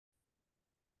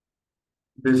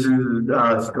This is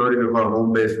a story of a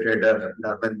home-based trader,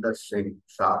 Navinder Singh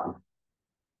Saro,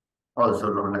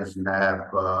 also known as NAV,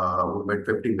 who made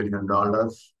 $50 billion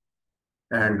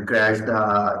and crashed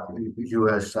the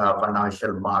US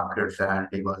financial markets, and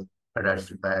he was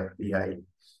arrested by FBI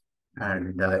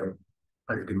and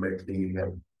ultimately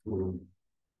to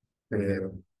pay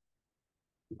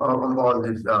all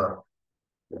this. He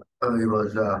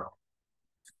was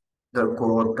the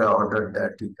court ordered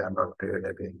that he cannot trade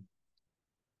again.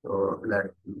 So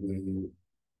let me.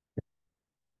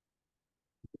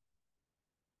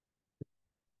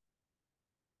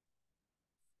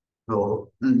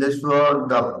 So this was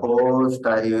the post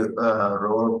I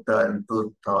wrote in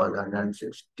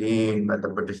 2016 when the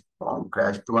British pound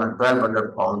crashed to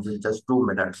 1,200 pounds in just 2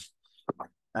 minutes.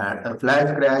 And a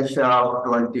flash crash of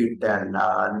 2010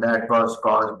 that was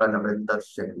caused by Navinder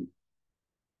Singh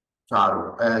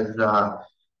Saro as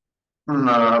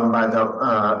by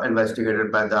the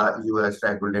investigated by the U.S.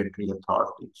 regulatory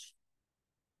authorities.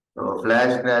 So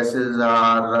flash crashes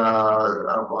are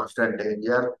a constant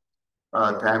danger.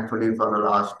 Thankfully, for the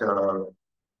last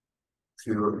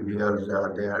few years,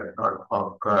 they had not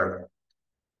occurred.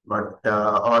 But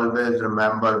always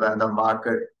remember when the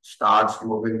market starts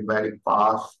moving very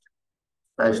fast,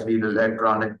 especially the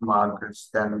electronic markets,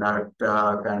 then that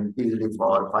can easily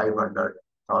fall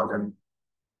 500,000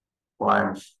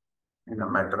 points in a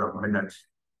matter of minutes.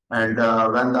 And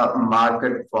when the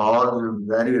market falls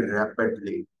very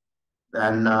rapidly,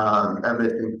 then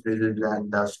everything freezes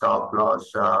and the stop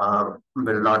loss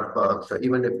will not work. So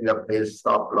even if you have placed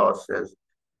stop losses,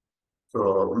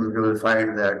 so you will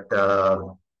find that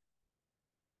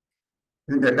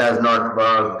that has not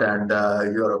worked and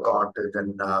your account is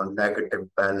in negative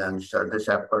balance. This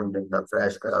happened in the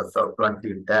crash of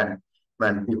 2010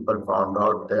 when people found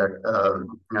out that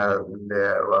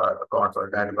their accounts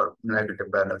were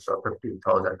negative balance of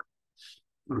 $50,000,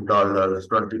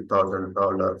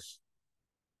 $20,000.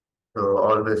 So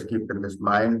always keep in this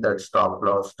mind that stop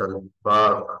loss doesn't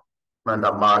work when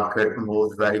the market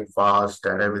moves very fast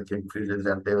and everything freezes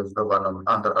and there's no one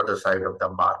on the other side of the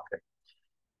market.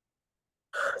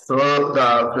 So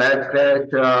the flash crash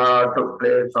took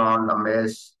place on May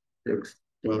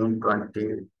 16,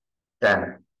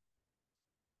 2010.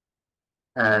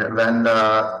 And when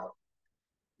the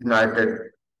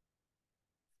United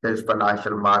States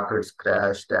financial markets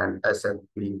crashed and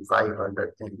S&P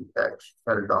 500 index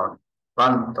fell down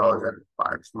 1,000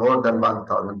 points, more than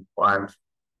 1,000 points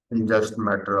in just a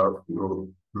matter of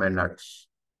few minutes.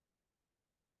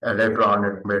 And later on,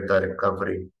 it made the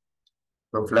recovery.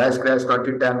 So flash crash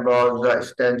 2010 was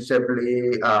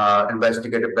extensively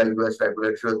investigated by U.S.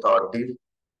 regulatory authorities,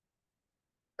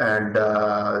 and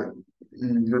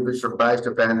you'll be surprised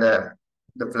to find that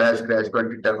the flash crash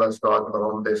 2010 was caused by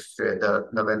home-based trader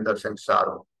Navinder Singh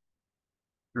Saro.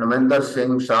 Navinder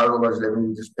Singh Saro was living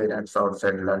with his parents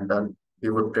outside London. He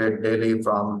would trade daily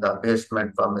from the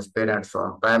basement from his parents'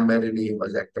 home. Primarily, he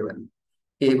was active in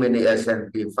E-mini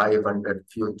S&P 500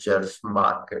 futures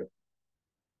market.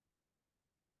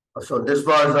 So this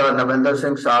was Navinder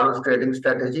Singh Saro's trading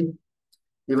strategy.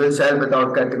 He will sell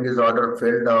without getting his order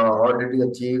filled. How did he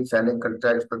achieve selling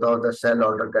contracts without the sell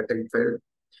order getting filled?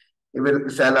 He will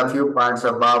sell a few points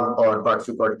above or what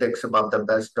you call ticks above the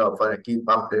best offer and keep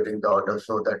updating the order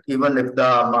so that even if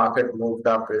the market moved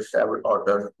up, his several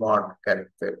orders won't get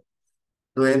filled.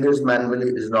 Doing this manually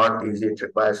is not easy. It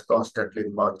requires constantly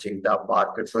watching the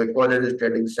market. So he coded his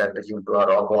trading strategy into a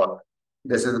robot.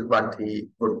 This is what he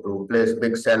would do. Place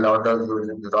big sell orders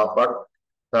using the robot.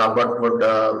 The robot would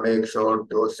make sure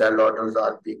those sell orders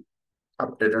are being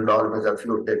updated always a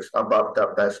few ticks above the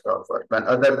best offer. When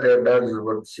other traders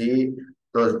would see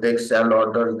those big sell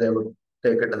orders, they would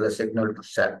take it as a signal to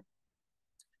sell.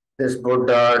 This would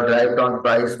drive down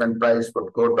price when price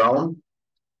would go down.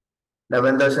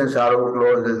 Navinder Singh Saro would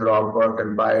close his robot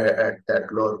and buy at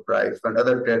that lower price. When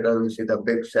other traders will see the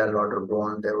big sell order go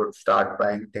on, they would start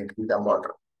buying, thinking the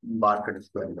market is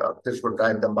going up. This would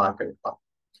drive the market up.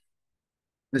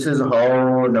 This is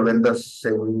how Navinder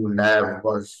Singh Nav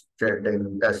was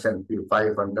trading S&P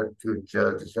 500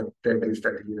 futures. It's a trading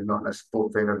strategy known as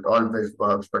spoofing. It always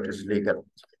works, but it's legal.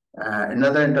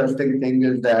 Another interesting thing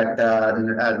is that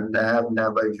Nav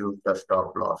never used a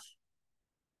stop loss.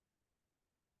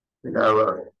 He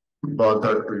never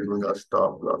bothered to use a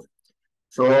stop loss.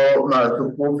 So,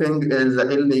 spoofing is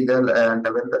illegal, and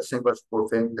Navinder Singh was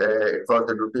spoofing. It was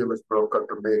the duty of his broker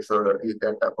to make sure that he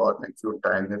get a warning few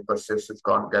times if persists, his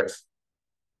account gets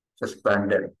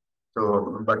suspended.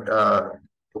 So, but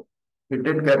he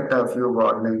did get a few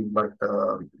warnings, but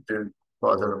didn't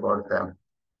bother about them.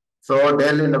 So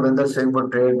daily Navinder Singh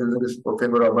would trade using spoofing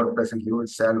robot, pressing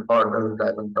huge sell orders,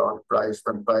 driving down price.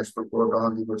 When price would go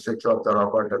down, he would switch off the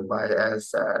robot and buy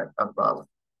as above.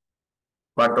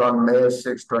 But on May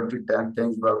 6, 2010,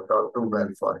 things worked out too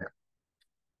well for him.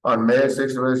 On May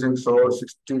 6, Singh sold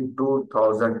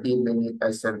 62,000 e-mini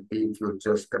S&P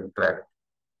futures contract.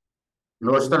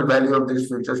 Notional value of these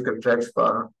futures contracts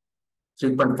were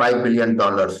 $3.5 billion.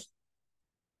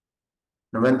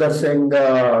 Navinder Singh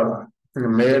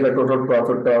made a total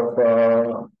profit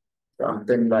of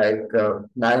something like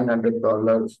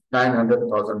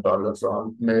 $900,000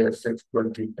 on May 6,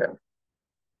 2010.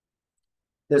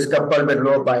 This coupled with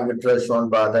low buying interest shown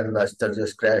by the investors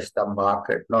just crashed the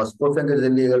market. Now, spoofing is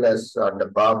illegal as the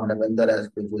above. Navinder has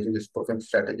been using spoofing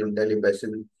strategy on daily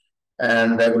basis,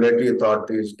 and regulatory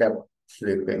authorities kept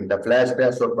sleeping. The flash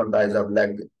crash opened the eyes of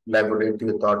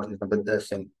regulatory authorities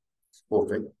witnessing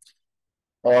spoofing.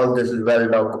 All this is well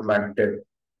documented. It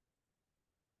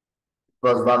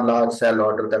was one large sell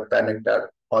order that panicked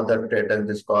other traders.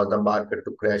 This caused the market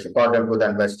to crash, according to the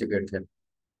investigation.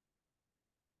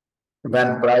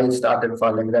 When price started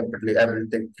falling rapidly,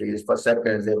 everything freeze. For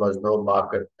seconds, there was no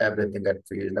market. Everything had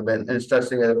freeze. When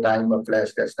interesting at the time of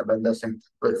flash crash, when the swing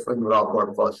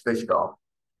robot was switched off.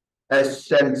 As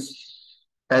since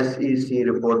SEC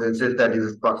report insists that it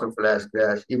is possible flash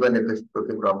crash, even if its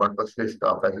swing robot was switched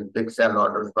off, as big sell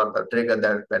orders were the trigger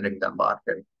that panicked the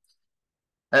market.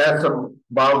 As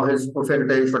about his spoofing,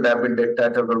 they should have been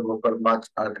detectable broker much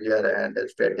earlier and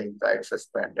his trading rights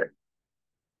suspended.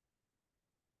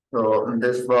 So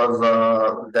this was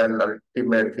then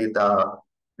ultimately the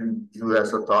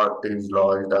U.S. authorities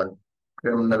lodged a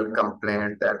criminal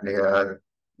complaint that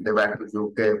they went to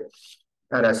UK,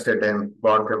 arrested him,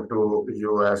 brought him to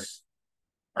U.S.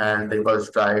 and he was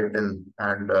tried and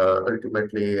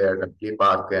ultimately had a plea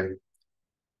bargain.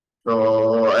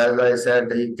 So as I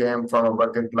said, he came from a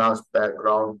working class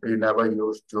background. He never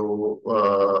used to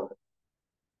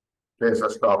place a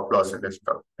stop loss in his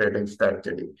trading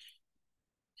strategy.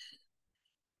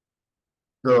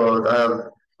 So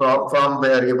from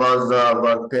where he was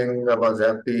working, was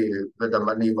happy with the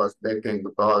money he was making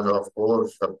because, of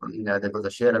course, there was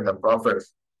a share in the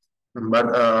profits.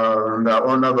 But the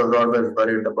owner was always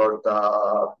worried about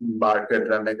the market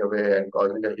running away and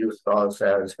causing a huge loss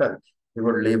as he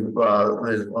would leave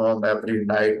his home every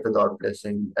night without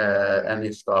placing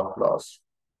any stop loss.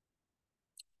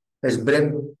 His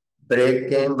break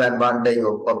came when one day he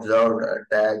observed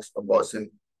attacks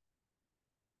bossing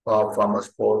off from a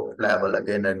sport level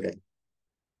again and again.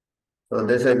 So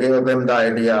this gave him the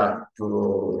idea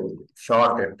to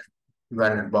short it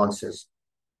when it bounces.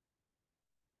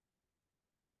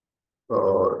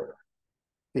 So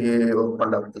he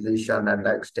opened a position and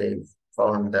next day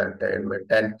found that they made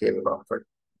 10K profit.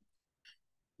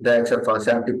 They except for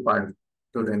 70 points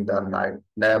during the night.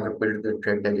 Never built the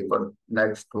trade daily for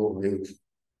next 2 weeks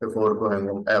before going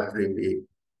home every week.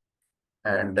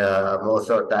 And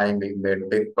most of the time we made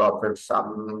big profits,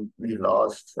 some we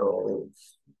lost. So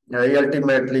he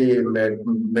ultimately made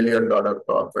 $1 million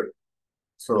profit.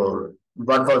 So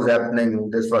what was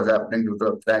happening? This was happening due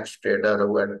to a French trader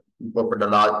who had opened a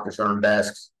large position on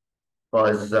desks for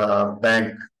his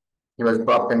bank. He was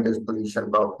propping this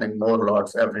position, opening more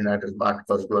lots every night. His market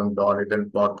was going down. He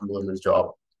didn't want to lose his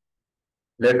job.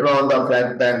 Later on, the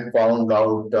French bank found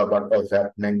out what was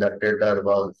happening. The trader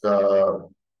was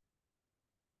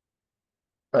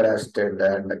arrested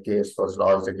and the case was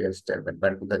lodged against him and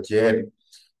went to the jail.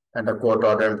 And the court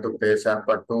ordered him to pay some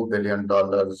for $2 billion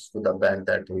to the bank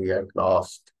that he had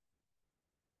lost.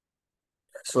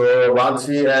 So once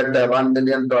he had $1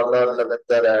 million, Navinder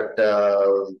had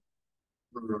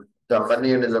the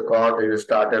money in his account, he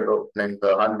started opening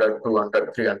 100,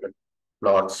 200, 300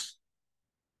 lots.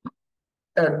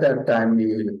 At that time,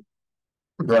 he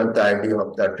got the idea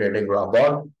of the trading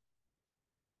robot.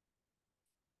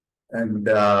 And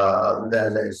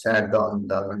as I said, on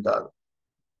the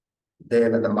day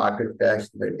when the market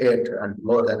crashed, made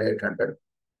more than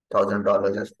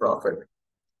 $800,000 as profit.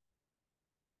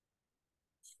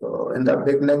 So in the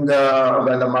beginning,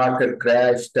 when the market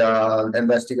crashed,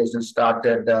 investigation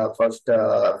started. First,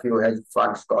 a few hedge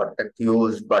funds got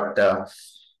accused, but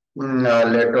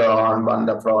later on, when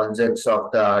the forensics of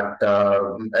that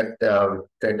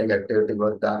trading activity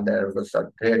was done, there was a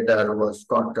trader who was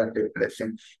constantly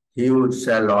placing huge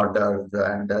sell orders,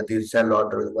 and these sell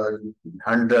orders were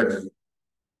hundreds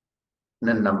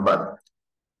in number,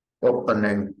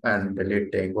 opening and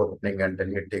deleting, opening and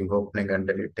deleting, opening and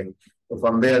deleting. So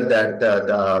from there, that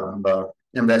the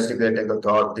investigating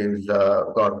authorities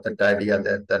got the idea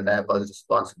that the NAV was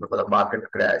responsible for the market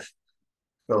crash.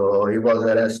 So he was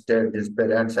arrested. His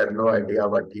parents had no idea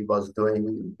what he was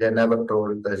doing. They never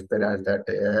told his parents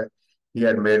that he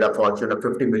had made a fortune of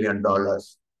 $50 million.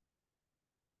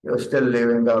 He was still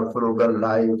living a frugal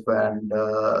life and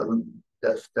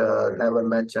just never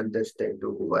mentioned this thing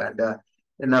to. And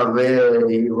in a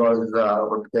way, he was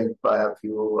hoodwinked by a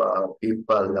few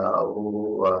people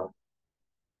who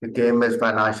became his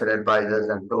financial advisors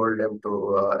and told him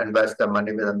to invest the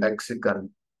money with a Mexican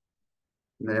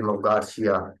name of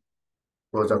Garcia,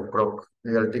 who was a crook.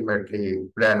 He ultimately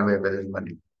ran away with his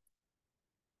money.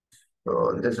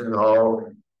 So this is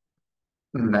how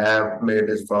Nav made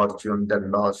his fortune,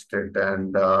 then lost it,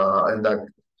 and in the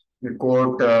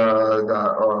court,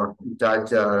 the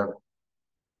judge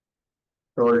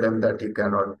told him that he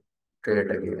cannot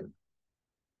trade again.